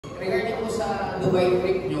regarding po sa Dubai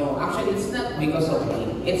trip nyo, actually it's not because of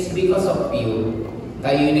me. It's because of you.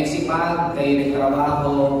 Kayo yung nagsipag, kayo yung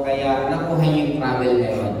nagtrabaho, kaya nakuha nyo yung travel na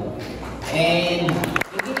yun. And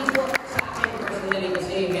hindi na po sa akin personally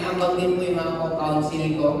kasi may ambag din po yung mga co-counsel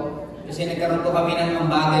ko. Kasi nagkaroon po kami ng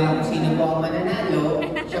ambagan na kung sino po ang mananalo,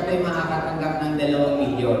 siya po yung makakatanggap ng 2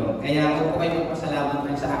 milyon. Kaya ako po kayo magpasalamat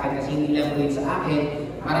lang sa akin kasi hindi lang po yun sa akin.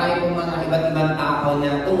 Marami po mga iba't ibang tao na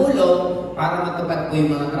tumulong para matupad po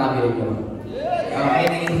yung mga travel nyo. Okay,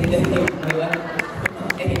 naiintindihan niyo po ba?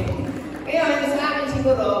 Kaya sa akin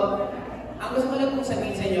siguro, ang gusto ko lang pong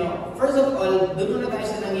sabihin sa inyo, first of all, doon muna tayo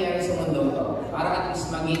sa nangyayari sa mundo to. Para at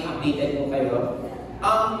least maging updated po kayo.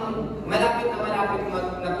 Malapit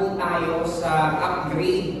na po tayo sa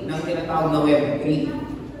upgrade ng tinatawag na Web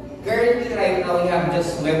 3. Currently, right now, we have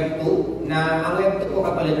just Web 2, na ang Web 2 po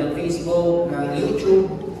katulad ng Facebook, ng YouTube.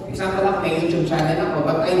 Example lang, may YouTube channel ako,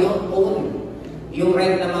 but I don't own yung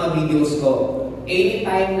right na mga videos ko.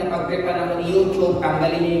 Anytime na pag-repan ako ni YouTube,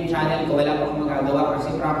 tanggalin niyo yung channel ko, wala pa akong magagawa kasi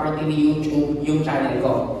property ni YouTube yung channel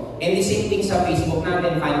ko. And the same thing sa Facebook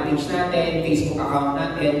natin, fanpage natin, Facebook account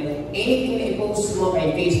natin. Anything na i-post mo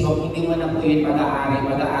kay Facebook, hindi mo na po yun pag-aari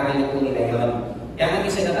na po nila yun. Kaya nga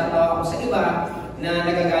isa natatawa ko sa iba na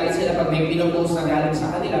nagagalit sila pag may pinopost na galing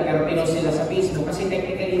sa kanila pero pinost sila sa Facebook kasi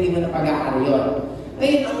technically hindi mo na pag-aari yun.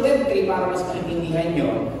 Ngayon, ang Web3, para mas maintindihan nyo,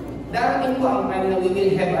 darating po ang time na we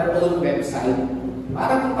will have our own website.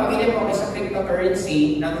 Para kung pamilya mo kayo sa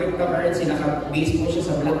cryptocurrency, naka-base po siya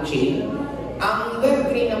sa blockchain, ang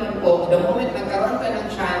Web3 naman po, the moment nagkaroon ka ng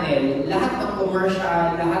channel, lahat ng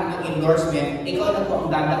commercial, lahat ng endorsement, ikaw na po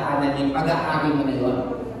ang dadaanan yung pag-aari mo na yun.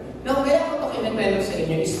 Now, kaya ko ito kinipelo sa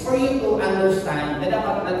inyo is for you to understand na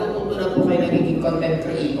dapat natututo na po kayo nagiging content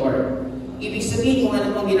creator. Ibig sabihin kung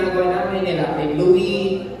ano pong ginagawa namin, nila apply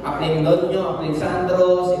Louie, apply Don nyo, apply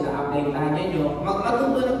Sandro, sila apply Tanya nyo,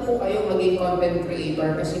 matuto na po kayo maging content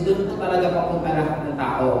creator kasi doon po talaga papunta lahat ng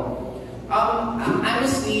tao.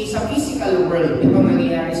 Honestly, sa physical world, itong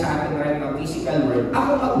nangyayari sa atin right now, physical world, ako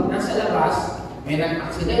pag nasa labas, may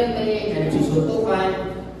nag-aksidente, may nagsusuntukan,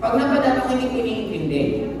 pag napadala ko hindi ko iniintindi.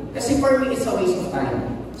 Kasi for me, it's a waste of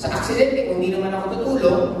time. Sa aksidente, kung hindi naman ako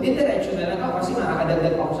tutulong, diretso na lang ako kasi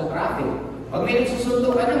makakadagdag ako sa traffic. Pag may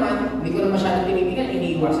nagsusuntukan naman, hindi ko na masyadong tinitingnan,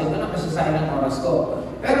 iniiwasan ko na kasi sayang ang oras ko.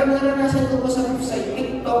 Pero naranasan ko sa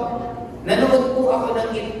TikTok, nanood po ako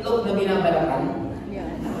ng itlog na binabalatan.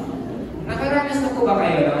 Nakaranas na po ba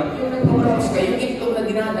kayo naman? Yung nag-browse kayo, yung itlog na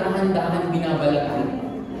dinadahan-dahan binabalatan.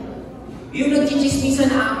 Yung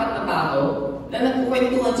nagchichismisan na 4 na tao, na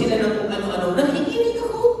nagkukwentuhan sila ng kung ano-ano, nakikinig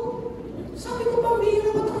ako. Sabi ko,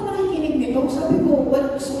 pambira, ba't ako nakikinig nito? Sabi ko,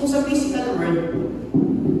 what gusto mo sa physical world?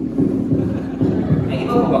 Ay,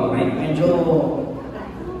 iba po bang mic? Medyo...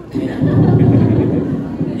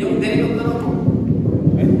 yung ganito na ako.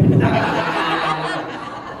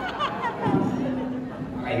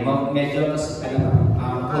 Okay, medyo mas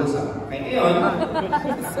close up. Okay, ngayon,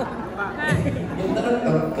 yung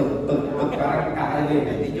tanong, parang kakalawin.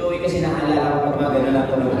 Hindi Joey kasi naalala ko pag magano lang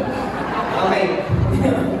ko naman. Okay.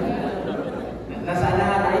 Nasaan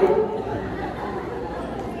na tayo?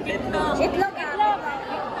 Itlog.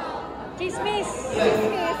 Chismis.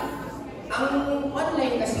 Ang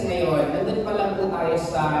online kasi ngayon, nandun pa lang po tayo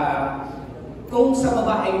sa kung sa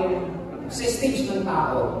babaeng sa stage ng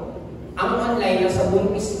tao, ang online nasa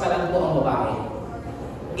buntis pa lang po ang babae.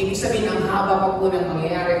 Ibig sabihin, ang haba pa po ng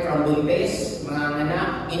mangyayari from buntis, mga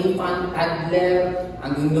anak, infant, toddler,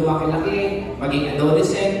 hanggang lumaki-laki, maging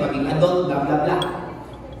adolescent, maging adult, blah blah blah.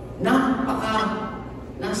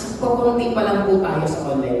 Nasa pakunti pa lang po tayo sa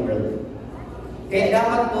online world. Kaya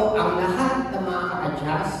dapat po ang lahat na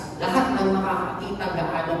makaka-adjust, lahat ng makakakita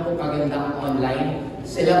gaano po kaganda ang online,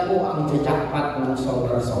 sila po ang jackpot ng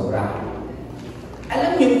sobra-sobra.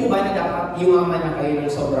 Alam niyo po ba na dapat yumaman na kayo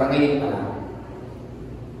ng sobra ngayon pa lang?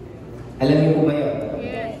 Alam niyo po ba yun?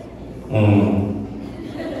 Yes.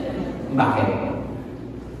 Bakit?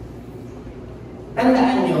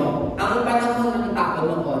 Tandaan niyo, ang panahon ng tao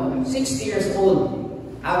noon, 60 years old,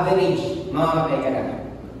 average, mamamatay ka na.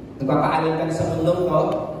 Nagpapaalam ka na sa mundong to,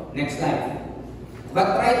 next life.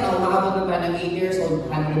 But right now, makabot na ng 8 years old,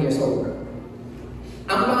 100 years old.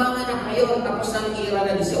 Ang mga anak ngayon, tapos ng era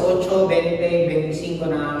na 18, 20,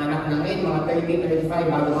 25 na anak na ngayon, mga 30,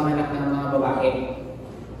 35, bago mga anak ng mga babae.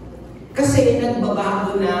 Kasi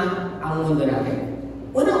nagbabago na ang mundo natin.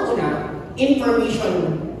 Unang-una,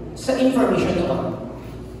 sa information noon.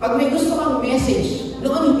 Pag may gusto kang message,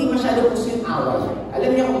 noon hindi masyado gusto yung away.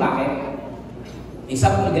 Alam niyo kung bakit?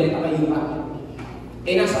 Example, galit ako Yuka.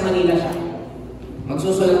 Nasa Manila siya.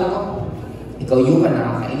 Magsusulat ako. Ikaw Yuka,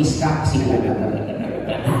 nakakainis ka kasi blablabla.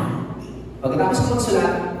 Pagkatapos ko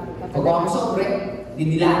magsulat, Pagkuha ko sobre,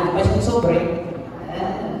 didilaan ko pa siyang sobre.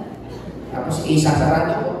 Tapos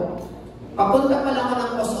isasarado ko. Papunta pa lang ako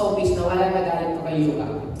ng post office na wala nagalit ko kay Yuka.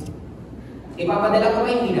 Ipapadala ko ba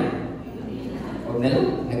hindi na? Huwag na lang,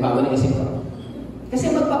 nagbago na isip ko.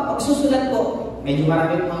 Kasi pagsusulat ko, medyo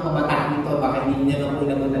marami mga kabataan dito, baka hindi nyo nung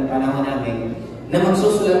unang ng panahon namin, na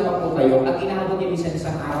magsusulat pa po kayo, at inaabot niya minsan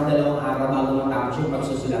isang araw, 2 araw bago matapos yung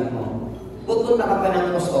pagsusulat mo. Pupunta ka pa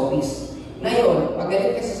ng post office. Ngayon, pag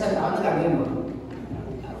galit ka sa tao, ano gagawin mo?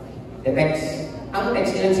 The text. Ang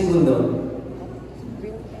text, ilang segundo?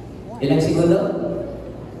 Ilang segundo?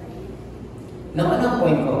 Ano ang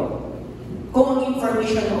point ko? Kung ang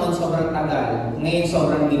information noon sobrang tagal, ngayon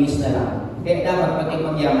sobrang bilis na lang, kaya dapat pati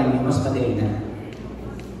pagyaman nyo, mas madali na.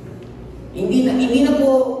 Hindi na po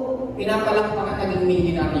pinapalakpakan naging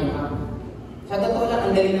milyonaryo ka. Sa totoo lang,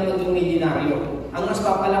 ang dali na maging milyonaryo. Ang mas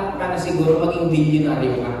papalakpakan na siguro maging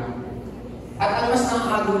bilyonaryo ka. At ang mas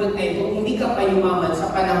nakakagulat na ito, hindi ka pa yumaman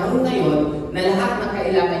sa panahon ngayon na lahat ng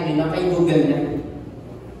kailangan nyo na kay Google na.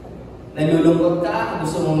 Nalulungkot ka,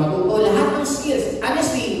 gusto mong matuto, lahat ng skills.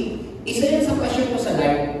 Honestly, isa yan sa question ko sa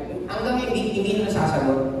life, hanggang hindi na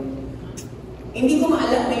nasasagot. Hindi ko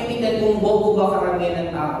maintindihan kung bobo ba karamihan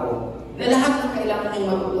ng tao na lahat ng kailangan niyong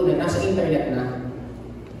matutunan nasa internet na.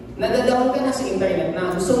 Nadadaon ka nasa internet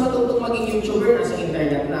na. Gusto mo matutong maging YouTuber nasa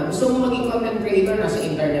internet na. Gusto mo maging content creator nasa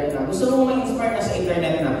internet na. Gusto mo ma-inspire nasa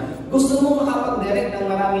internet na. Gusto mo makapag-direct ng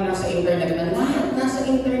marami nasa internet na. Lahat nasa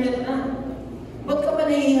internet na. Ba't ka ba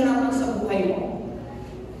nahihirapan sa buhay mo?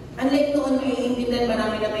 Unlike noon, maiintindihan ba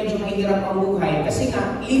namin na medyo mahirap ang buhay kasi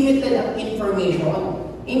nga, limited ang information.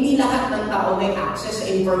 Hindi lahat ng tao may access sa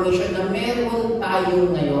information na meron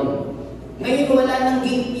tayo ngayon. Ngayon, wala nang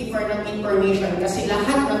gatekeeper ng information kasi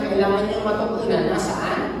lahat ng kailangan nyo matutunan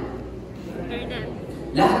nasaan? Internet.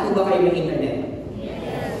 Lahat po ba kayo may internet?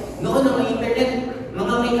 Yes. Noon ang may internet,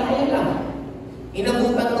 mga may kaya lang.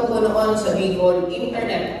 Inabutan ko po noon sa Bicol,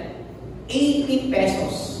 internet, 80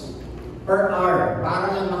 pesos per hour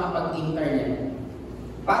para lang makapag-internet.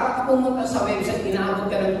 Para ka pumunta sa website, inaabot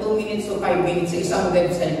ka ng 2 minutes to 5 minutes sa isang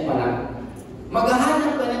website pa lang.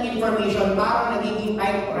 Maghahanap ka ng information para nagiging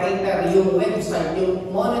typewriter yung website, yung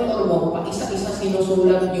monitor mo, pa isa-isa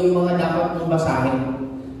sinusulat yung mga dapat mong basahin.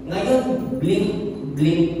 Ngayon, blink,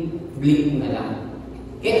 blink, blink na lang.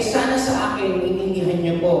 Kaya sana sa akin, inindihan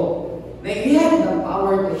niyo po na you have the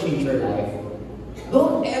power to change your life.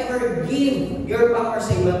 Don't ever give your power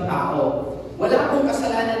sa ibang tao. Wala pong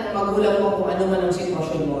kasalanan ng magulang mo kung ano man ang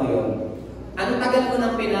sitwasyon mo ngayon. Ang tagal mo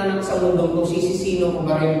nang pinanap sa mundo kung sisisino ko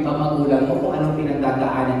ba rin ang magulang mo kung anong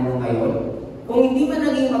pinagdadaanan mo ngayon. Kung hindi man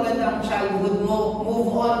naging maganda ang childhood mo,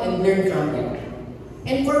 move on and learn from it.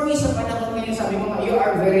 And for me, sa panahon ngayon, sabi mo, you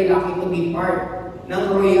are very lucky to be part ng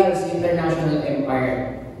Royals International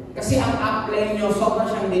Empire. Kasi ang upline nyo,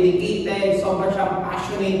 sobrang siyang dedicated, sobrang siyang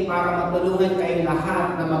passionate para matulungan kayo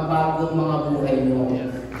lahat na magbagong mga buhay nyo.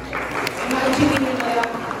 Imagine nyo na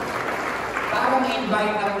lang, para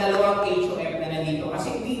ma-invite ang 2 HOF na nandito.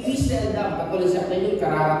 Kasi we seldom, katulad sa akin yun,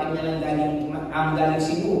 kararating na lang galing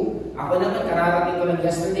Cebu. Ako naman, kararating ko lang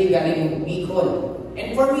yesterday galing Bicol.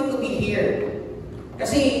 And for me to be here,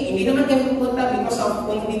 kasi hindi naman kayo pupunta because of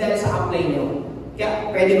kung hindi dahil sa upline nyo.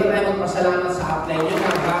 Kaya pwede ba tayo magpasalamat sa upline nyo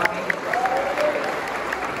na bakit?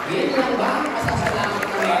 Yan lang ba ang masasalamat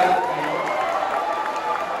na meron kayo?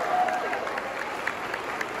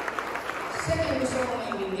 Second, gusto ko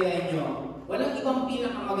maintindihan nyo, walang ibang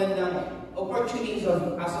pinakamagandang opportunities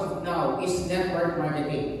as of now is network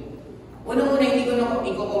marketing. Unang-una, hindi ko na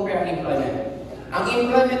i-compare ang employment. Ang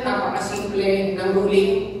employment, napakasimple ng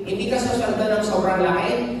ruling. Hindi ka sasweldo ng sobrang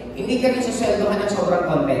laki, hindi ka rin sasweldohan ng sobrang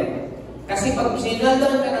content. Kasi pag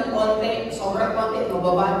sinaldohan ka ng konti, sobrang konti,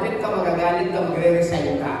 mababadrip ka, magagalit ka,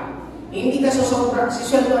 magre-resign ka. Hindi ka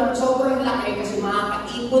sisweldohan ng sobrang laki kasi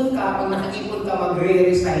makakaipon ka, pag nakaipon ka,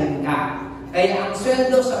 magre-resign ka. Kaya ang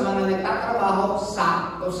sweldo sa mga nagtatrabaho,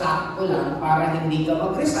 sakto-sakto lang para hindi ka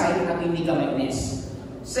mag-resign at hindi ka mag-miss.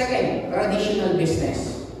 Second, traditional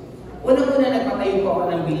business. Unang-una, nagpatayo po ako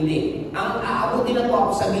ng building. Ang aabutin na po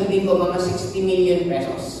ako sa building ko, mga 60 million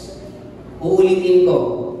pesos. Uulitin ko,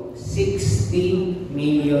 60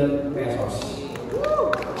 million pesos.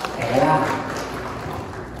 Kaya,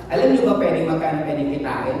 alam nyo ba magkano pwedeng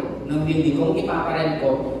kitain? Nung building kong ipaparent ko,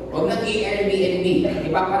 huwag nang i-Airbnb,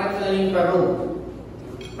 ipaparent ko na yung per room.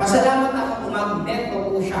 Pasalamat ako kung mag-net ko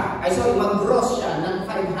po siya, mag-gross siya ng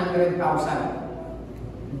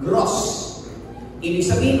 500,000. Gross. Ibig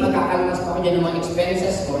sabihin, magkakalmas pa ko dyan ng mga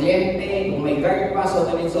expenses, kuryente, kung may guard pa, so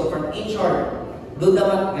on and so forth. In short, do the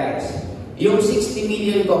math, guys. Yung 60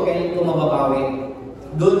 million ko, kailan ko mababawi?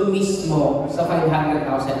 Doon mismo sa 500,000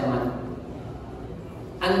 a month.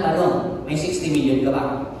 Ang tanong, may 60 million ka ba?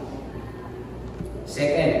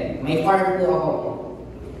 Second, may farm po ako.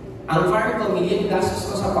 Ang farm ko, million gastos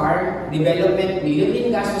ko sa farm, development, million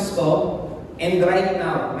din gastos ko, and right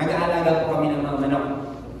now, nag-aalaga po kami ng mga manok.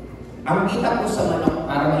 Ang kita po sa manok,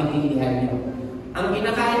 para maintindihan nyo, ang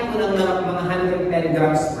kinakain po ng manok, mga 110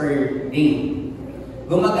 grams per day.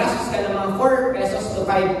 Gumagastos ka ng mga 4 pesos to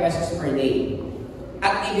 5 pesos per day.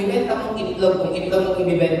 At ibibenta mong itlog, kung itlog mong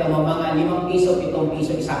ibibenta mo, mga 5 piso, 7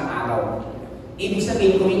 piso isang araw. Ibig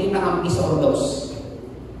sabihin, kumikita kang piso or dos.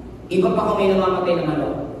 Iba pa kung may namamatay na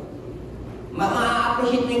manok.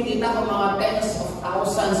 Ma-appreciate mo yung kita kung mga tens of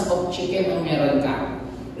thousands of chicken ang meron ka.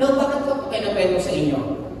 No, bakit ko kinapento sa inyo?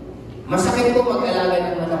 Masakit po mag-alaga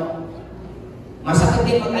ng manok. Masakit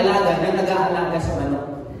din mag-alaga na nag-aalaga sa manok.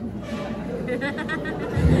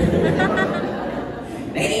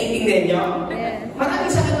 Naiintindihan nyo?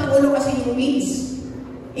 Maraming sakit ng ulo kasi yung weeds.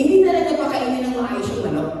 Hindi talaga makainin ng maayos yung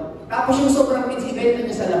manok. Tapos yung sobrang weeds, ibenta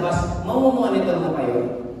niya sa labas, mamumonitor mo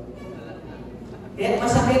kayo. Kaya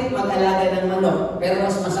masakit mag-alaga ng manok, pero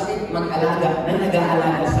mas masakit mag-alaga na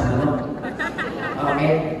nag-aalaga sa manok.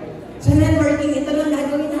 Okay? Sa networking, ito lang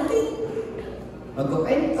gagawin natin.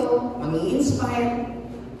 Magkukwento, mag-i-inspire,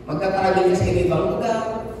 magka-travel ka sa ibang lugar.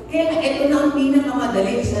 Kaya nga, ito na ang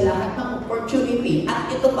pinakamadali sa lahat ng opportunity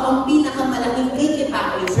at ito pa ang pinakamalaking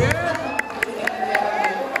kikitain sa lahat ng opportunity.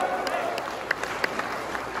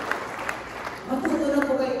 Matuto na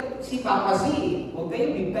po kayo, si Papa C, huwag kayo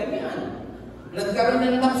big time yan. Nagkaroon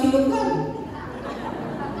na ng tapsilugan.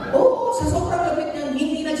 Oo, sa sobrang lapit niyan,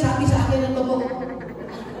 hindi nagsabi sa akin ng totoo.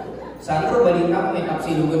 Sandro, balita ko may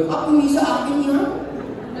tapsilugan. Hindi sa akin yan.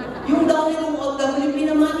 Yung daw nitong OFW,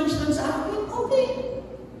 pinamanage lang sa akin. Okay.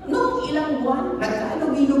 No, ilang buwan,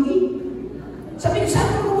 nagkalugi-lugi. Sabi niya,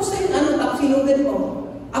 Sandro, kumusta yung tapsilugan mo?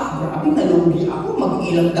 Grabe, nalugi ako.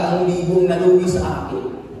 Mag-ilang daang libong nalugi sa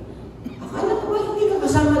akin. Akala ko ba hindi ka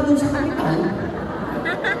kasama dun sa kapital?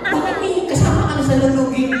 Bakit may kasama ka na sa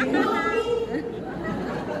nalugi?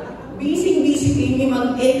 Busy-busy kayo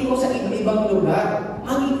mag-echo sa iba-ibang lugar.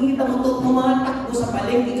 Makikita mo ito, tumatakbo sa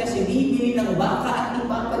palengke kasi bibili ng baka at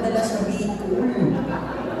ipapadala sa Bicol.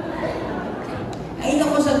 Ay,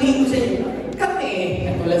 naku, sabihin ko sa inyo, kami,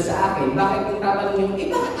 katulad sa akin, bakit yung tatanong nyo,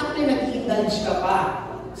 bakit ako nag-indulge ka pa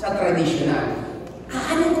sa traditional?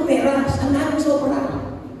 Ano ko pera? Saan namin sobra?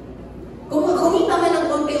 Kung kumita ka ng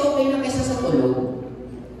konti, okay na kaysa sa tulog.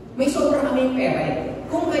 May sobra kami pera eh.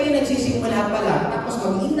 Kung kayo nagsisimula pa lang, tapos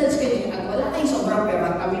mag-indulge kayo at wala kayong sobrang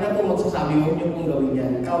pera, kami na po magsasabi, huwag niyo pong gawin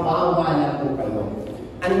yan. Kawawa na po kayo.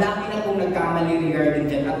 Ang dami na pong nagkamali regarding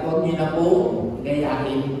dyan at huwag niyo na po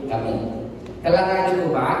gayahin kami. Kalakado po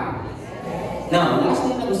ba? Now, last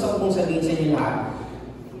thing na gusto ko pong sabihin sa inyo lahat,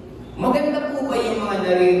 maganda po ba yung mga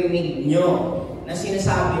naririnig nyo na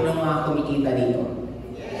sinasabi ng mga kumikita dito?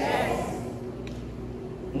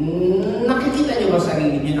 Nakikita nyo ba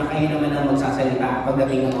sarili nyo na kayo naman ang magsasalita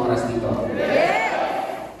pagdating ng oras dito? Yes!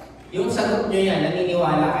 Yung sagot nyo yan,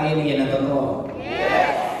 naniniwala kayo na yan na totoo?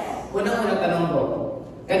 Yes! Unang-unang tanong ko,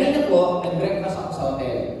 kanina po, nag-breakfast ako sa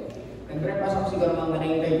hotel. Nag-breakfast ako siguro mga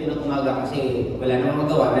 9:30 ng umaga kasi wala namang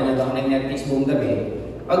magawa, nanood ako ng Netflix buong gabi.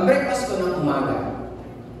 Pag-breakfast ko ng umaga,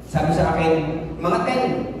 sabi sa akin, mga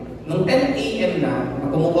 10. Nung 10 a.m. na,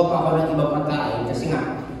 kumukuha pa ako ng ibang pagkain kasi nga,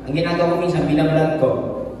 ang ginagawa ko minsan, binablog ko.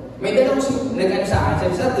 May dalawang nag-ano sa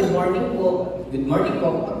akin, sabi, good morning po. Good morning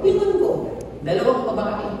po. Pagpingon ko, dalawang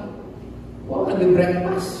babae. Wow,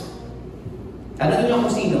 nag-breakfast. Tanongin niyo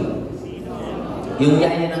kung sino? Yung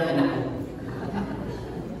yaya ng anak ko.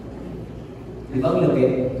 Di ba ang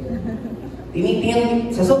lupit?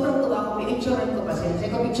 Tinitingnan, sa sobrang tuwa ko, pinicturean ko kasi.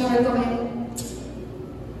 Kasi ko, picturean ko kayo.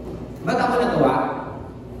 Ba't ako natuwa?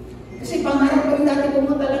 Kasi pangarap ko rin dati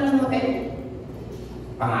pumunta lang ng hotel.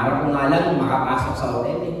 Pangarap ko nga lang makapasok sa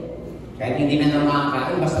hotel eh. Kahit hindi na nga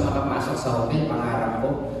makakain, basta makapasok sa hotel, pangarap ko.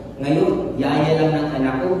 Ngayon, yaya lang ng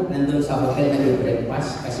anak ko, nandun sa hotel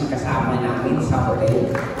nag-breakfast kasi kasama namin sa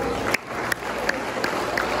hotel.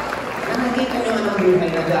 Nakikita nyo anong buhay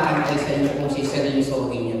nag-aantay sa inyo kung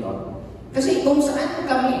siseryosohin nyo to. Kasi kung saan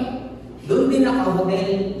kami, doon din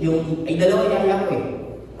naka-hotel yung, ay dalawa yaya ko eh.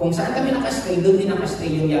 Kung saan kami nakastay, doon din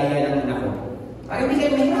nakastay yung yaya ng anak ko. Para hindi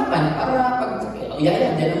kayo mahirapan, para pag,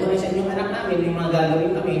 yaya, dyan mo na sa inyong anak namin, yung mga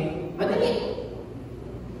gagawin kami, madali.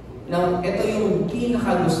 Now, ito yung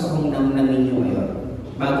pinakagusto kong namin nyo ngayon.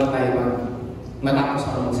 Bago tayo matapos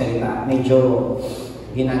ako magsalita, medyo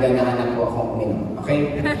ginaganahan po akong uminom.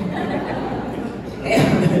 Okay?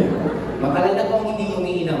 Matagal na po akong hindi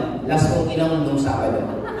umiinom. Last kong inom nung Sabado.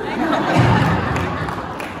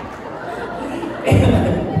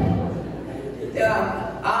 Diba?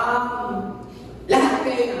 Lahat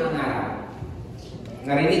kayo nangangarap.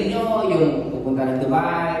 inyo, yung pupunta ng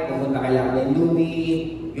Dubai, pupunta kay LIM,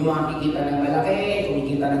 yung mga kikita ng malaki,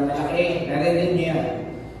 kumikita ng malaki, narinig nyo yan.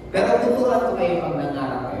 Pero tuturuan ko kayo pag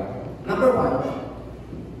nangarap kayo. Number one,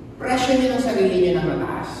 pressure nyo ng sarili nyo ng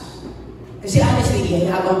mataas. Kasi honestly,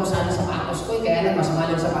 ihabang ko sana sapatos ko, kaya lang mas mahal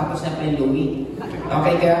yung sapatos na LIM.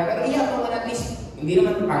 Okay, kaya, pero ihabang ko at least, hindi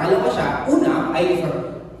naman pangalawa siya,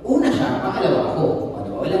 una siya, pangalawa ko.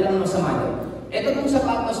 Wala naman masama doon. Ito pong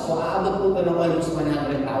sapatos ko, aabot po ito ng almost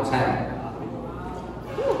 100,000.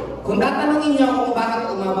 Kung tatanungin niyo ako kung bakit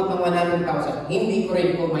umabot ng 100,000, hindi ko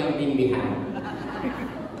rin po maintindihan.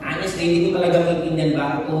 Honestly, hindi ko talaga maintindihan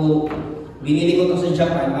bakit ko binili ko ito sa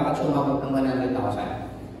Japan, bakit siya umabot ng 100,000.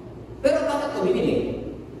 Pero bakit ko binili?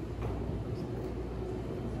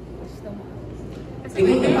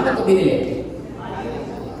 Tingin niyo, bakit ko binili?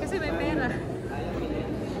 Kasi may pera.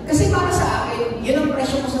 Kasi para sa akin, yun ang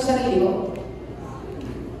presyo ko sa sarili ko.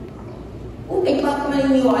 Okay, bakit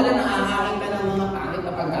naniniwala na ahakin ka ng mga pangit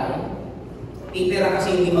na pagkain? Titira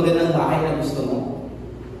kasi hindi magandang bahay na gusto mo.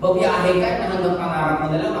 Babiyahe ka na hanggang pangarap mo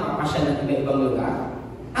na lang makapasya ng iba-ibang lugar.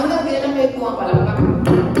 Hanggang kailan kayo pumapalakpak?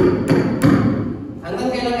 Hanggang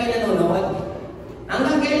kailan kayo nanonood?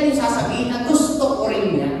 Hanggang kailan yung sasabihin na gusto ko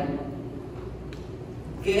rin yan?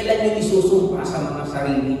 Kailan yung isusumpa sa mga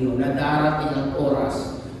sarili nyo na darating ang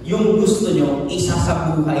oras yung gusto nyo, isa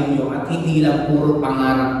sa buhay nyo at hindi lang puro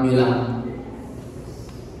pangarap nyo lang.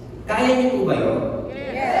 Kaya nyo po ba yun?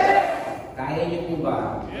 Yes! Kaya nyo po ba?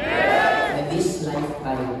 Yes! Na this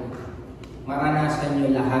lifetime, maranasan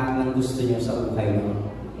nyo lahat ng gusto nyo sa buhay nyo?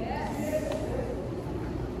 Yes!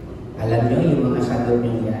 Alam nyo, yung mga sagot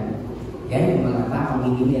nyo yan yung mga taong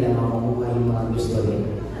hindi nila makukuha yung mga gusto nyo.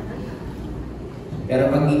 Pero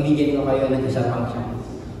pag bibigyan ko kayo ng isa pang chance,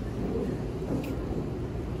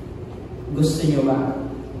 gusto nyo ba?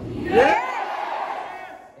 Yes!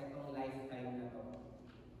 Itong lifetime na to,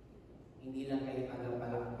 hindi lang kayo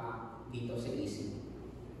tagapalakpak dito sa isip.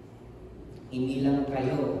 Hindi lang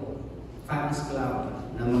kayo fans club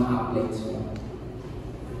ng mga athletes mo.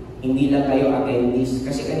 Hindi lang kayo attendees.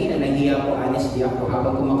 Kasi kanina nahiya ko, honestly ako,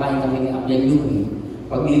 habang kumakain kami ni Apple Louie,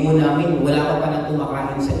 pag limo namin, wala ko pa na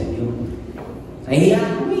kumakain sa inyo. Nahiya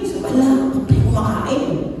ko sa bala, huwag tayo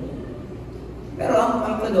kumakain. Pero ang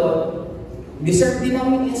point ko doon, deserve din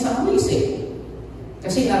namin in some ways eh.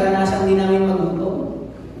 Kasi naranasan din namin magutom.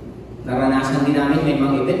 Naranasan din namin may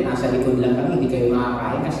mga event, nasa likod lang kami, hindi kayo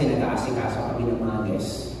makakain kasi nag-aasikaso kami ng mga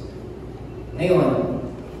guests. Ngayon,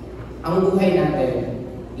 ang buhay natin,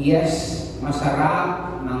 yes,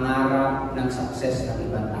 masarap mangarap ng success ng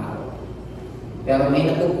ibang tao. Pero may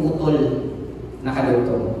napuputol na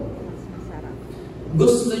kadugtong.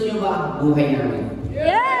 Gusto nyo ba ang buhay namin?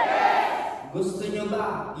 Yes! Gusto nyo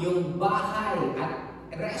ba yung bahay at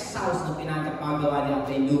rest house na pinagpapagawa ni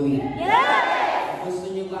Apple Louie? Yes!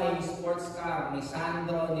 Gusto nyo ba yung sports car ni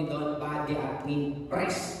Sandro, ni Don Badi at ni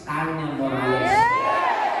Pres Tanya Morales?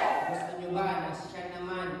 Yes! Gusto nyo ba na siya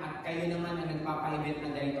naman at kayo naman ang nagpapa-event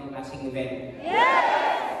ng ganitong klaseng event?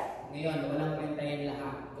 Yes! Ngayon, walang kwentayan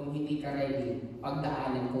lahat. Kung hindi ka ready,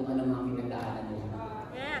 pagdaanan kung ano mga pinagdaanan nila.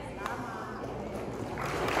 Yes!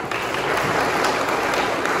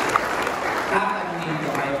 Tatanungin ko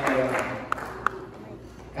kayo.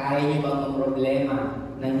 Kaya niyo bang ang problema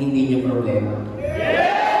nang hindi niyo problema?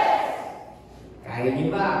 Yes! Kaya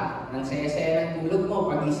niyo ba nang saya-saya ng tulog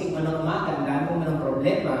mo, pagising mo ng umaga, ang dami mo ng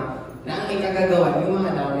problema na ang may kagagawa yung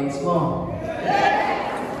mga downlines mo?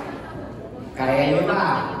 Yes! Kaya niyo ba?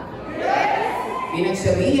 Yes!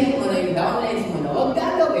 Pinagsabihan mo na yung downlines mo na huwag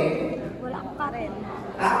gagawin. Wala ko pa rin.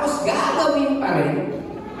 Tapos gagawin pa rin.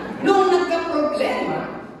 Nung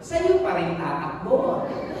nagka-problema, sa'yo pa rin tatakbo.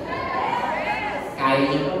 Kaya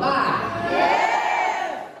niyo ba?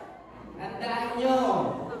 Yes! Tandaan niyo,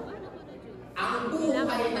 ang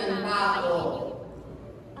buhay ng tao,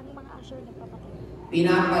 Ang mga usher nagpapatid.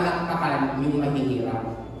 pinapalakpakan yung mahihirap.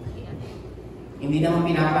 Hindi naman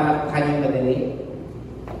pinapalakpakan yung madali.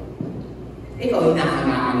 Ikaw,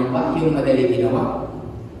 hinahangaan mo ba yung madali ginawa?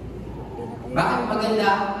 Bakit maganda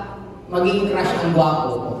maging crush ang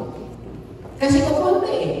gwapo? Kasi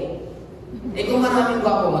kukunti eh. Eh kung maraming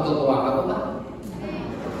gwapo, matutuwa ka ba?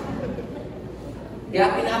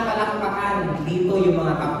 Kaya pinapalakpakan dito yung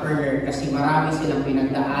mga top earner kasi marami silang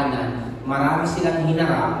pinagdaanan, marami silang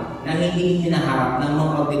hinarap na hindi hinaharap ng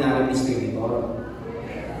mga ordinary distributor.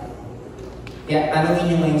 Kaya tanongin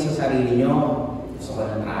nyo ngayon sa sarili nyo, gusto ko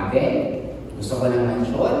ng travel, gusto ko ng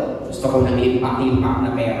mansyon, gusto ko ng limpak-limpak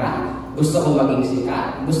na pera, gusto ko maging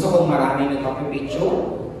sikat, gusto ko marami ng copy-picture.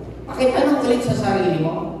 Pakitanong ulit sa sarili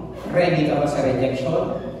mo, ready ka ba sa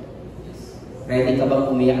rejection? Ready ka bang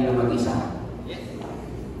umiyak na mag-isa?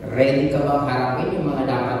 Ready ka bang harapin yung mga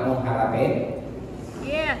dapat mong harapin?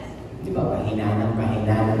 Yes! Di ba, pahinanang.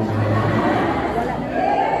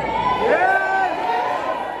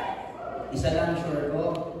 Isa lang sure ko,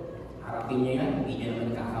 harapin nyo yan, hindi nyo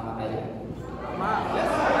naman kakamatay.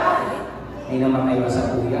 May namatay ba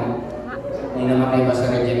sa kuya? May namatay ba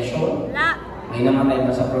sa rejection? May namatay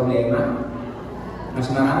ba sa problema?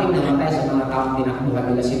 Mas maraming namatay sa mga taong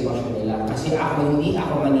tinakbuhan nila sitwasyon nila. Kasi hindi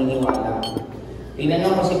ako maniniwala.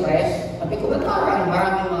 Tinanong ko si Pres, sabi ko, ba't parang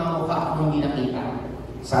maraming mga mukha akong hindi nakita?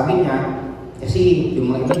 Sabi niya, kasi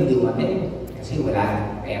yung mga iba hindi umatin. Kasi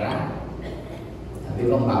wala pera. Sabi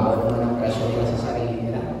ko, ang babaw naman ang presyo nila sa sarili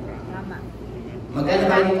nila. Magkano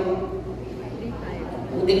ba yung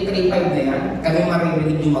puting 3.5 na yan? Kami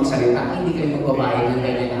maririnig yung magsalita, hindi kayo magbabayad ng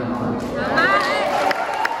ganyan na amount.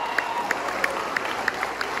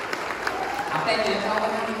 Ate, nilatawa ka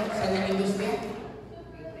namin sa ng industriya?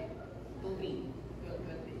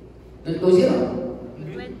 2.0?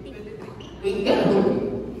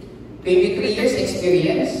 23 years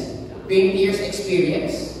experience? 20 years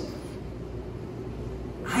experience?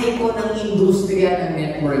 Icon ng industriya ng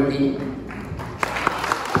networking.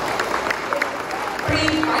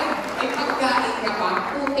 3.5, may pagkain ka pa,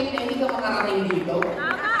 putik na hindi ka makarating dito.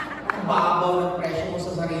 Ang babaw ng presyo mo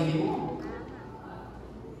sa sarili mo.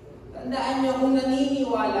 Tandaan nyo, kung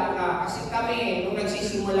naniniwala ka, kasi kami, nung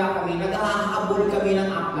nagsisimula kami, naghahabol kami ng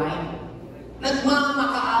upline.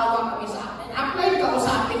 Nagmamakaawa kami sa upline. Upline ka,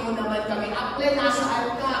 usapin mo naman kami. Upline,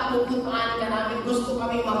 nasaan ka? Pupuntaan ka namin. Gusto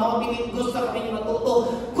kami ma-motivate, gusto kami matuto,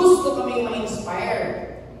 gusto kami ma-inspire.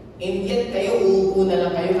 And yet, kayo, uupo na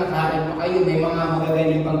lang kayo, kakain pa kayo, may mga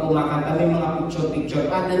magagaling pang kumakanta, may mga picture-picture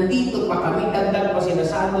pa, nandito pa kami, dagdag pa sila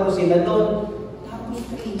sa ano, sila doon. Tapos,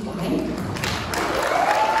 3.5?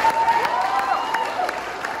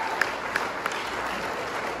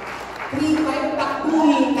 3.5,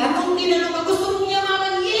 takbuhin ka, nung tinanong ka, gusto mong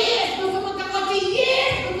yamaman? Yes! Gusto mong kakotse?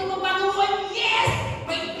 Yes! Gusto mong baguhan? Yes!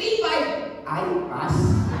 May 3.5, ay, pass.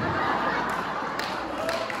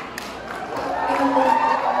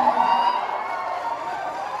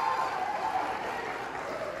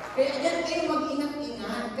 Kaya dyan kayo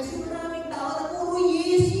mag-ingat-ingat. Kasi maraming tao na puro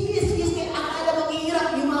yes. Kaya akala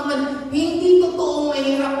mag-ihirap yumaman. Hindi totoong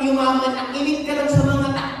mahirap yumaman. Nakinig ka lang sa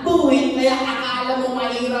mga takbuhin. Kaya akala mo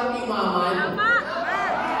mahirap yumaman.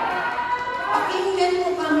 Pakinggan mo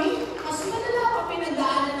kami. Mas malala pa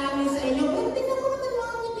pinagdaanan namin sa inyo. Pero tingnan mo naman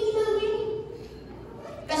mga ngiti namin.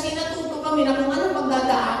 Kasi natuto kami na kung ano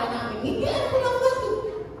pagdadaanan namin. Hindi ano lang ba?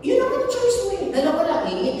 Yun naman choice mo eh. Dalawa lang.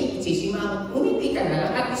 Ngiti. Sisimangot. Ngumiti ka na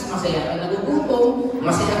lang. At least masaya ka nagugutom.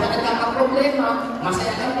 Masaya ka nagkakaproblema.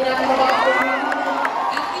 Masaya ka pinakabawa.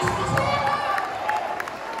 At least masaya ka.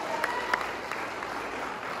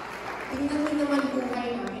 Tingnan mo naman buhay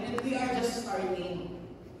namin. And we are just starting.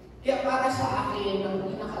 Kaya para sa akin, ang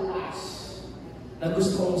pinakalas na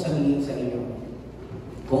gusto kong sabihin sa inyo,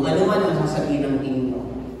 kung ano man ang sasabihin ng team nyo,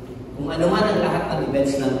 kung ano man ang lahat ng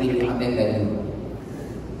events ng team nyo, attendan nyo.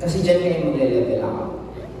 Kasi dyan kayo magle-level up.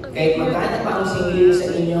 Kahit magkano pa ang singilin sa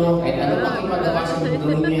inyo, kahit ano pang ipagawa sa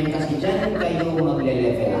mundo nyo yan, kasi dyan kayo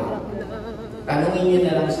magle-level up. Tanungin nyo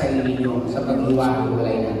na lang sa sarili nyo sa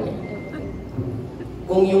pag-iwalay natin.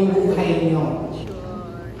 Kung yung buhay nyo,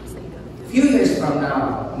 few years from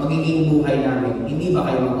now, magiging buhay namin, hindi ba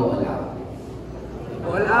kayo mag-all out?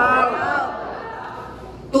 All out!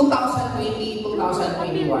 2020,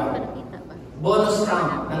 2021, bonus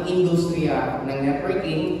round ng industriya ng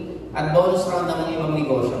networking at bonus round ng mga ibang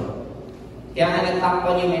negosyo. Kaya nga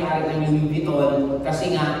nagtakpan yung may-ari ng Louis Vuitton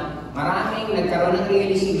kasi nga maraming nagkaroon ng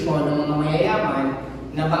realization ng mga mayayaman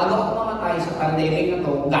na bago ako mamatay sa pandemic na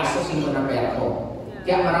to, gastusin ko na pera ko.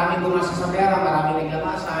 Kaya maraming gumastos sa pera, maraming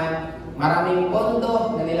naglamasan, maraming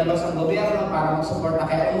pondo na nilabas ang gobyerno para mag-suporta.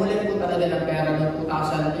 Kaya umulit ko talaga ng pera noong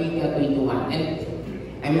 2020 at 2021. And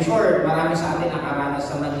I'm sure marami sa atin nakaranas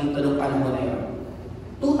sa nandito ng panahon na yun.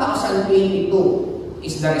 2022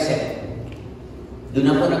 is the reset. Doon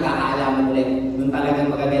na po nagkakaalaman ulit. Doon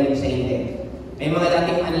talagang magagaling sa hindi. May mga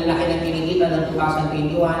dating anlalaki ng kinikita ng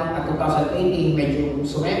 2021 at 2020, medyo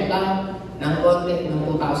sumemplang ng konti ng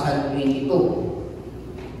 2022.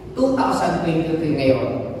 2023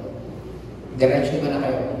 ngayon, diretso ko na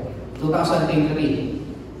kayo. 2023,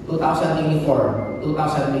 2024,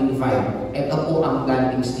 2025, ito po ang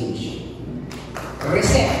planting stage.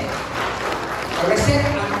 Reset. Reset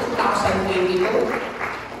ang 2022.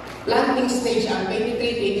 Planting stage ang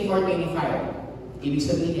 23, 24, 25. Ibig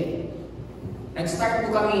sabihin, nag-start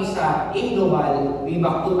po kami sa Global way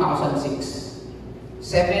back 2006.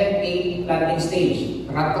 7, 8 planting stage.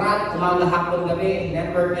 Rat-rat, umaga, hapon, gabi.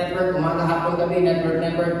 Network, umaga, hapon, gabi.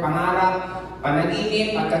 Network, pangarap.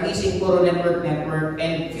 panaginip, pagkagising, puro network,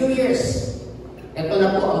 and few years, ito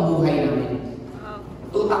na po ang buhay namin.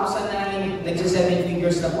 2009, nagsa 7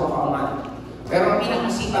 figures na po ako a month. Pero ang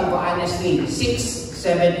pinakasipag ko, honestly, 6,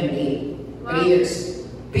 7, and 8. 3 years.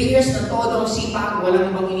 3 years na todo ang sipag,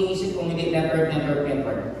 walang ibang iniisip kung hindi network.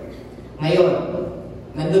 Ngayon,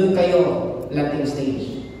 nandun kayo, landing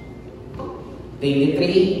stage.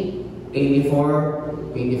 23,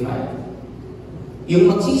 24, 25. Yung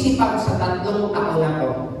magsisipag sa 3 taon na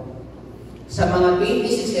to, sa mga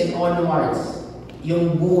 26 and onwards,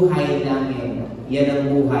 yung buhay namin, yan ang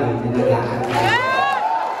buhay na nag-aantay.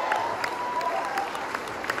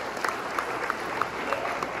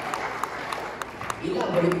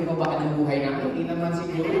 Balik ko ba ng buhay namin? Hindi naman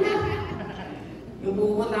siguro. Yung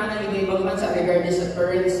pumunta ng iba-ibang bansa regardless sa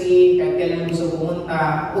currency, kahit kailan gusto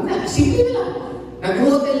pumunta, huwag na, simple na lang.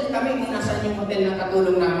 Nag-hotel kami kung nasan yung hotel ng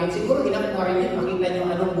katulong namin. Siguro ginamit mo rin yun, makita nyo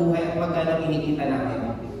anong buhay at magkano kinikita namin.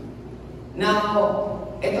 Now,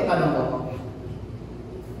 eto tanong ko.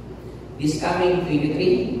 This coming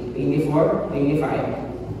 23, 24,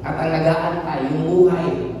 25, at ang nag-aantay, yung buhay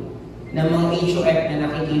ng mga HOF na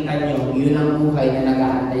nakikita nyo, yun ang buhay na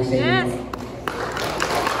nag-aantay sa inyo. Yes.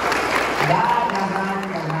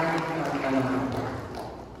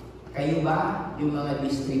 Kayo ba, yung mga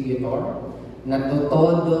distributor,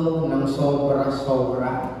 natutodo ng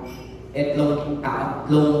sobra-sobra etlong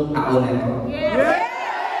taon na to? Yes.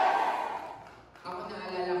 Ako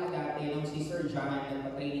naalala ko dati nung si Sir John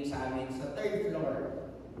nagpa-training sa amin sa 3rd floor.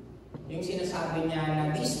 Yung sinasabi niya na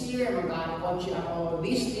this year, magkakakotse ako,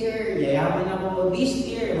 this year, yayaman ako, this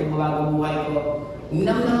year, magbabago buhay ko.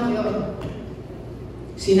 Unang yun.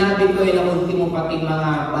 Sinabi ko yun ang ultimo pating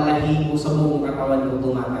mga balahibo sa buong katawan ko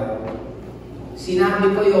tumatayo.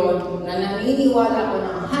 Sinabi ko yun na naniniwala ko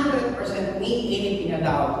ng 100% make anything na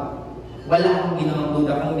daw. Wala akong ginawang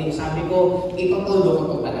duda. Kung hindi, sabi ko, itutulo ko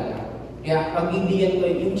ito talaga. Kaya pagbibigyan ko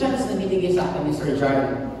yung chance na binigay sa akin ni Sir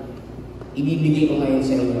John, ibibigay ko ngayon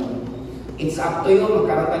sa inyo. It's up to you,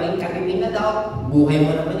 magkaroon ka ng katiting na daw. Buhay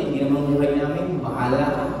mo naman, hindi naman buhay namin, bahala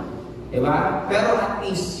ka. Diba? Pero at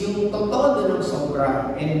least, yung totoo doon ng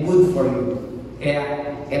sobra and good for you. Kaya,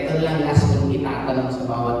 ito lang last kong itatanong sa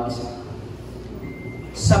bawat isa.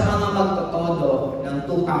 Sa mga magtotodo ng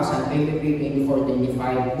 2023, 24,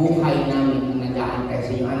 25, buhay namin ang nag-aantay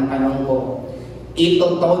sa inyo. Ang tanong ko,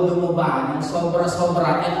 itotodo mo ba ng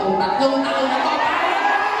sobra-sobra itong 3 taon na to?